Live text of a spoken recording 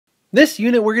This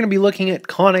unit we're going to be looking at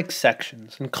conic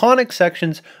sections, and conic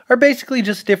sections are basically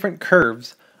just different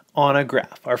curves on a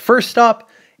graph. Our first stop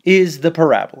is the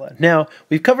parabola. Now,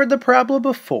 we've covered the parabola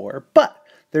before, but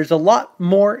there's a lot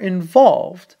more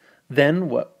involved than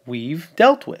what we've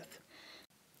dealt with.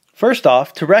 First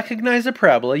off, to recognize a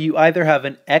parabola, you either have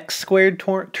an x squared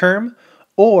term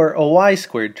or a y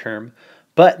squared term,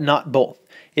 but not both.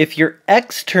 If your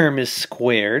x term is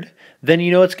squared, then you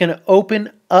know it's going to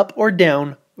open up or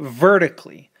down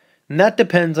vertically. And that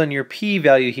depends on your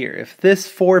p-value here. If this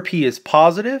 4p is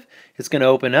positive, it's going to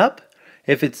open up.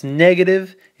 If it's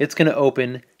negative, it's going to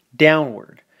open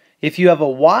downward. If you have a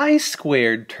y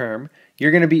squared term,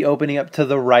 you're going to be opening up to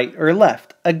the right or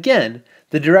left. Again,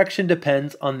 the direction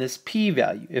depends on this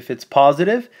p-value. If it's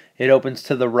positive, it opens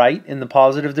to the right in the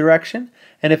positive direction.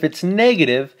 And if it's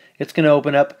negative, it's going to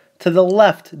open up to the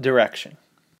left direction.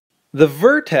 The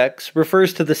vertex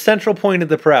refers to the central point of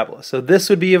the parabola. So this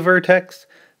would be a vertex,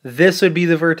 this would be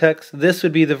the vertex, this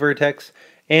would be the vertex,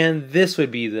 and this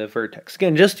would be the vertex.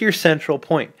 Again, just your central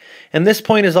point. And this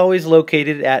point is always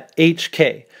located at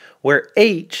hk, where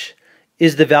h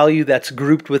is the value that's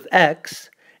grouped with x,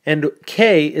 and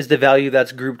k is the value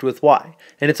that's grouped with y.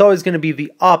 And it's always going to be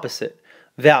the opposite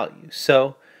value.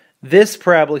 So this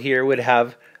parabola here would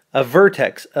have a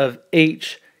vertex of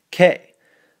hk.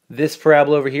 This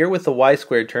parabola over here with the y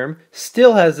squared term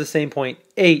still has the same point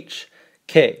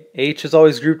hk. H is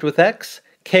always grouped with x,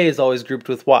 k is always grouped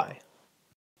with y.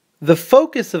 The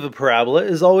focus of a parabola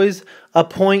is always a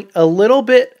point a little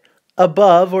bit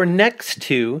above or next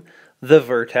to the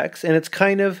vertex, and it's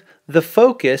kind of the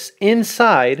focus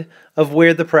inside of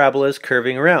where the parabola is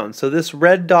curving around. So this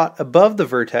red dot above the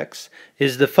vertex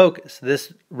is the focus.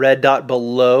 This red dot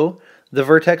below the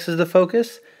vertex is the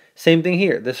focus. Same thing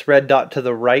here. This red dot to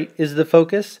the right is the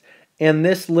focus, and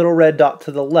this little red dot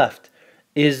to the left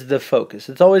is the focus.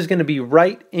 It's always going to be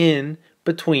right in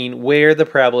between where the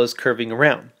parabola is curving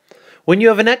around. When you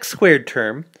have an x squared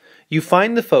term, you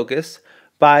find the focus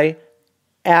by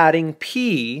adding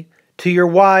p to your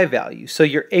y value. So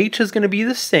your h is going to be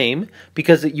the same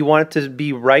because you want it to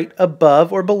be right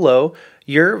above or below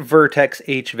your vertex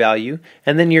h value,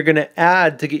 and then you're going to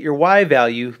add to get your y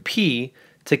value p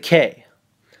to k.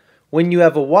 When you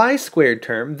have a y squared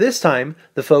term, this time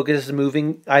the focus is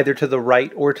moving either to the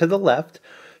right or to the left,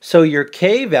 so your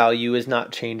k value is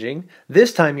not changing.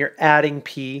 This time you're adding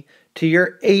p to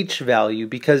your h value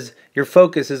because your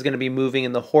focus is going to be moving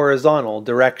in the horizontal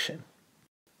direction.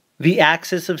 The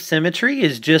axis of symmetry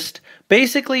is just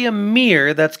basically a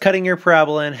mirror that's cutting your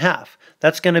parabola in half.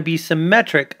 That's going to be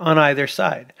symmetric on either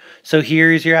side. So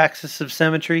here's your axis of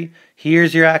symmetry,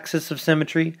 here's your axis of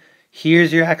symmetry,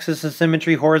 here's your axis of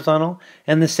symmetry horizontal,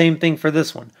 and the same thing for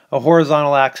this one, a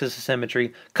horizontal axis of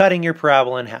symmetry, cutting your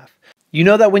parabola in half. You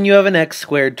know that when you have an x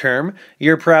squared term,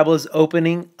 your parabola is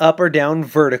opening up or down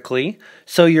vertically,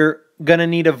 so you're going to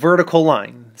need a vertical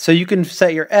line. So you can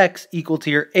set your x equal to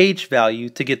your h value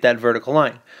to get that vertical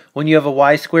line. When you have a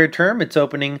y squared term, it's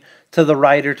opening to the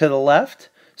right or to the left,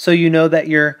 so you know that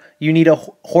you need a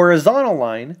horizontal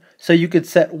line, so you could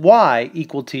set y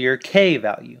equal to your k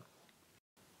value.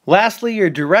 Lastly,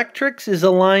 your directrix is a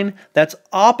line that's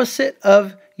opposite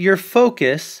of your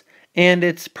focus and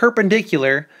it's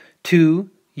perpendicular to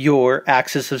your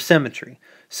axis of symmetry.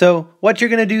 So what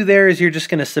you're going to do there is you're just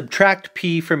going to subtract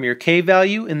p from your k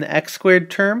value in the x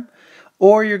squared term,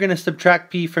 or you're going to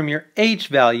subtract p from your h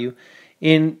value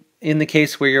in the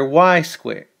case where your y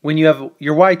squared, when you have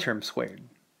your y term squared.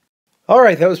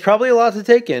 Alright, that was probably a lot to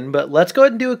take in, but let's go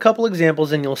ahead and do a couple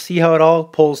examples and you'll see how it all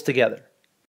pulls together.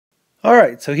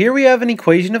 Alright, so here we have an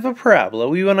equation of a parabola.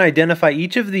 We want to identify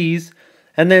each of these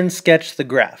and then sketch the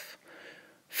graph.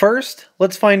 First,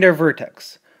 let's find our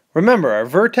vertex. Remember, our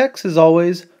vertex is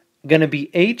always going to be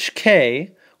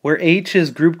hk, where h is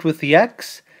grouped with the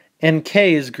x and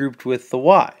k is grouped with the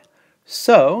y.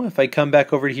 So, if I come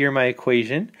back over here in my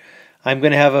equation, I'm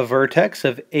going to have a vertex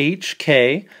of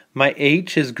hk. My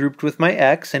h is grouped with my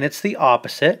x, and it's the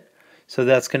opposite. So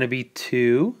that's going to be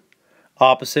 2.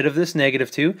 Opposite of this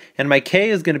negative 2, and my k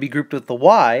is going to be grouped with the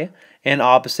y and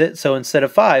opposite, so instead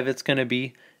of 5 it's going to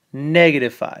be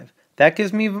negative 5. That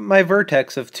gives me my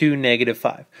vertex of 2, negative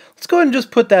 5. Let's go ahead and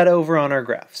just put that over on our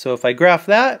graph. So if I graph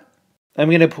that, I'm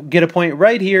going to get a point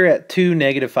right here at 2,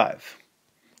 negative 5.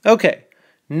 Okay,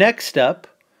 next up,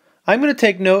 I'm going to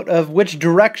take note of which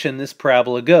direction this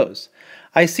parabola goes.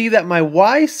 I see that my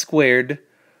y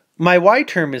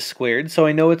term is squared, so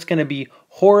I know it's going to be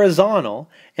horizontal,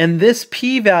 and this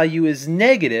p-value is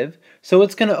negative, so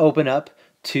it's going to open up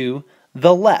to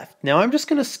the left. Now I'm just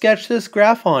going to sketch this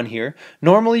graph on here.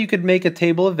 Normally you could make a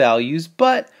table of values,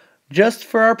 but just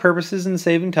for our purposes and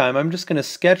saving time, I'm just going to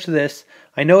sketch this.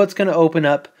 I know it's going to open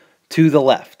up to the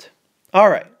left. All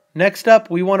right, next up,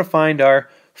 we want to find our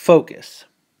focus.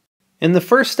 And the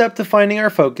first step to finding our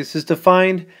focus is to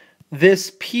find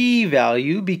this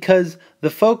p-value because the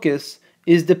focus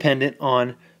is dependent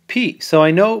on p. So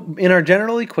I know in our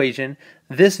general equation,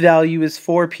 this value is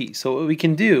 4p. So what we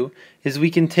can do is we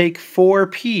can take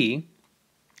 4p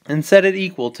and set it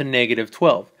equal to negative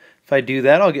 12. If I do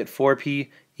that, I'll get 4p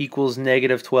equals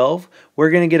negative 12. We're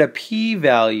going to get a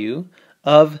p-value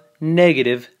of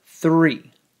negative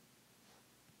 3.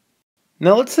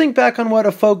 Now let's think back on what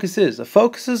a focus is. A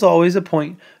focus is always a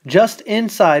point just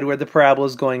inside where the parabola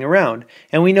is going around.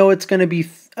 And we know it's going to be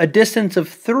a distance of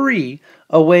 3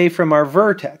 away from our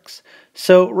vertex.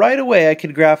 So right away I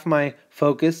could graph my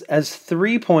focus as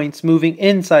 3 points moving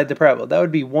inside the parabola. That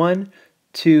would be 1,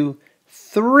 2,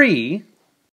 3.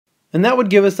 And that would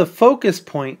give us a focus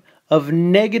point of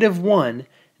negative 1,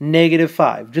 negative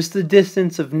 5. Just the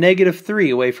distance of negative 3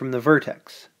 away from the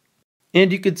vertex.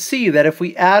 And you could see that if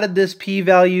we added this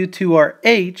p-value to our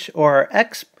h, or our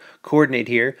x coordinate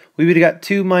here, we would have got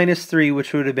 2 minus 3,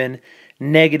 which would have been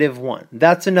negative 1.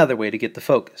 That's another way to get the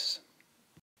focus.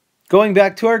 Going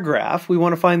back to our graph, we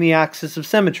want to find the axis of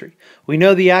symmetry. We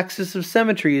know the axis of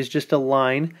symmetry is just a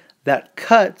line that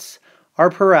cuts our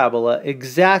parabola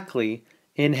exactly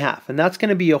in half. And that's going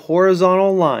to be a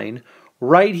horizontal line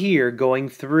right here going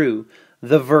through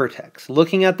the vertex.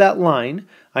 Looking at that line,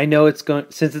 I know it's going,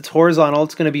 since it's horizontal,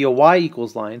 it's going to be a y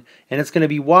equals line, and it's going to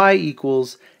be y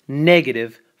equals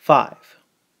negative 5.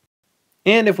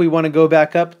 And if we want to go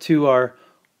back up to our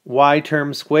y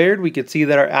term squared, we could see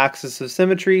that our axis of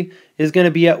symmetry is going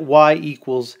to be at y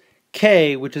equals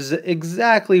k, which is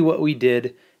exactly what we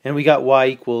did, and we got y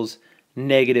equals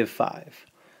negative 5.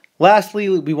 Lastly,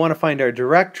 we want to find our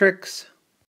directrix.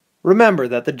 Remember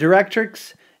that the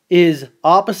directrix is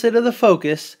opposite of the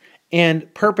focus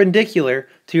and perpendicular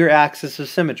to your axis of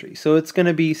symmetry. So it's going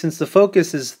to be, since the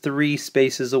focus is 3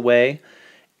 spaces away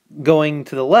going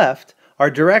to the left, our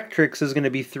directrix is going to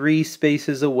be 3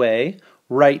 spaces away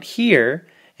right here,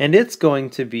 and it's going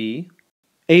to be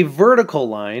a vertical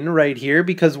line right here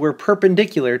because we're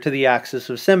perpendicular to the axis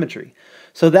of symmetry.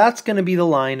 So that's going to be the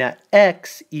line at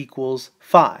x equals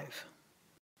 5.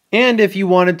 And if you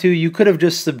wanted to, you could have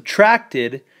just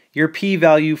subtracted your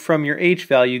p-value from your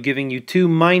h-value, giving you 2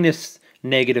 minus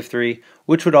negative 3,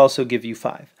 which would also give you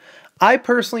 5. I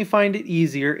personally find it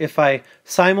easier if I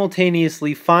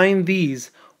simultaneously find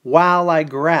these while I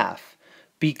graph,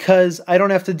 because I don't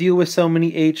have to deal with so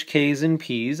many h, k's, and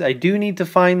p's. I do need to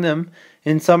find them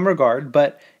in some regard,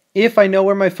 but if I know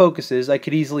where my focus is, I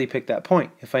could easily pick that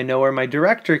point. If I know where my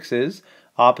directrix is,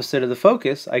 opposite of the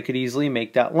focus, I could easily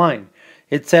make that line,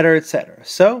 etc., etc.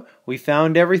 So we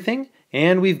found everything,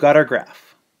 and we've got our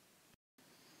graph.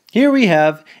 Here we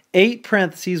have 8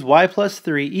 parentheses y plus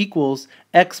 3 equals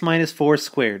x minus 4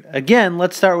 squared. Again,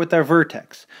 let's start with our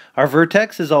vertex. Our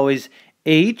vertex is always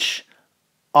h,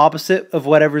 opposite of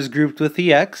whatever's grouped with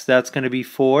the x. That's going to be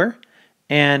 4.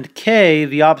 And k,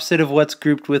 the opposite of what's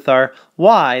grouped with our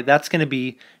y. That's going to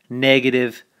be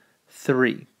negative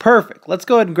 3. Perfect. Let's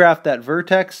go ahead and graph that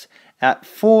vertex at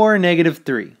 4, negative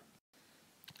 3.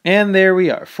 And there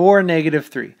we are, 4, negative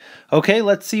 3. Okay,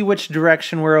 let's see which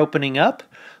direction we're opening up.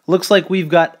 Looks like we've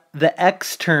got the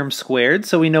x term squared,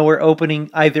 so we know we're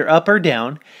opening either up or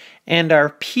down. And our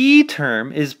p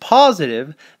term is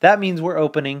positive. That means we're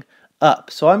opening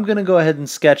up. So I'm going to go ahead and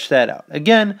sketch that out.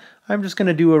 Again, I'm just going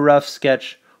to do a rough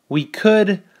sketch. We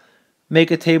could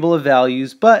make a table of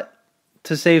values, but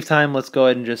to save time, let's go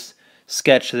ahead and just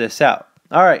sketch this out.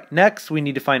 All right, next we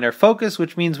need to find our focus,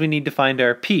 which means we need to find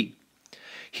our p.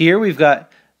 Here we've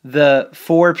got the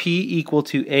 4p equal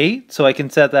to 8, so I can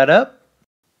set that up.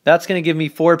 That's going to give me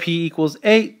 4p equals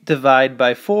 8 divided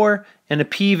by 4 and a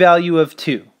p-value of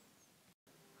 2.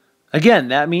 Again,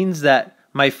 that means that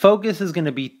my focus is going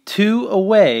to be 2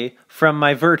 away from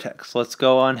my vertex. Let's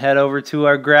go on, head over to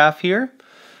our graph here.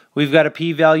 We've got a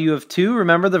p-value of 2.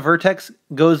 Remember, the vertex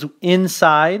goes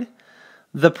inside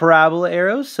the parabola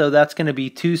arrows, so that's going to be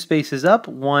 2 spaces up,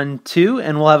 1, 2,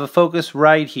 and we'll have a focus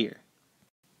right here.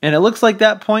 And it looks like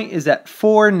that point is at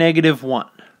 4, negative 1.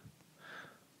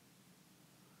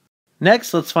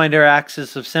 Next, let's find our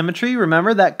axis of symmetry.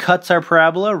 Remember, that cuts our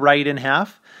parabola right in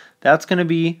half. That's going to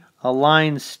be a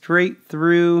line straight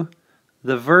through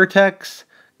the vertex,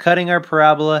 cutting our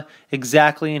parabola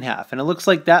exactly in half. And it looks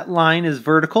like that line is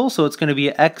vertical, so it's going to be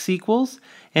at x equals,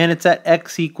 and it's at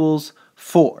x equals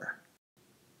 4.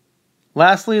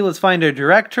 Lastly, let's find our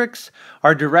directrix.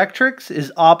 Our directrix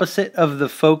is opposite of the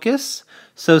focus.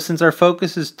 So since our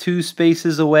focus is 2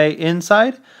 spaces away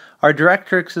inside, our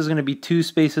directrix is going to be 2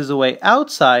 spaces away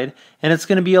outside, and it's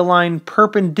going to be a line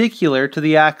perpendicular to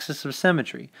the axis of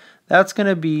symmetry. That's going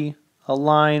to be a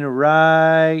line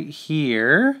right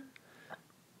here.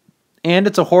 And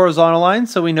it's a horizontal line,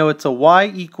 so we know it's a y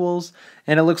equals,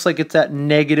 and it looks like it's at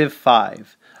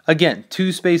 -5. Again,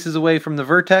 2 spaces away from the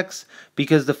vertex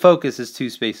because the focus is 2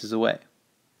 spaces away.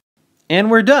 And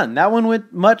we're done. That one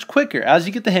went much quicker. As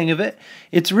you get the hang of it,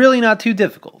 it's really not too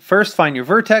difficult. First, find your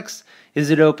vertex. Is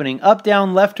it opening up,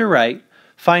 down, left, or right?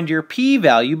 Find your p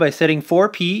value by setting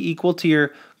 4p equal to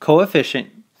your coefficient,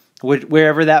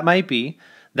 wherever that might be.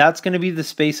 That's going to be the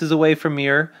spaces away from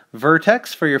your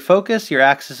vertex for your focus. Your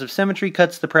axis of symmetry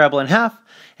cuts the parabola in half,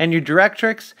 and your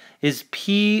directrix is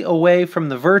p away from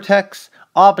the vertex,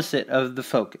 opposite of the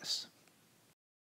focus.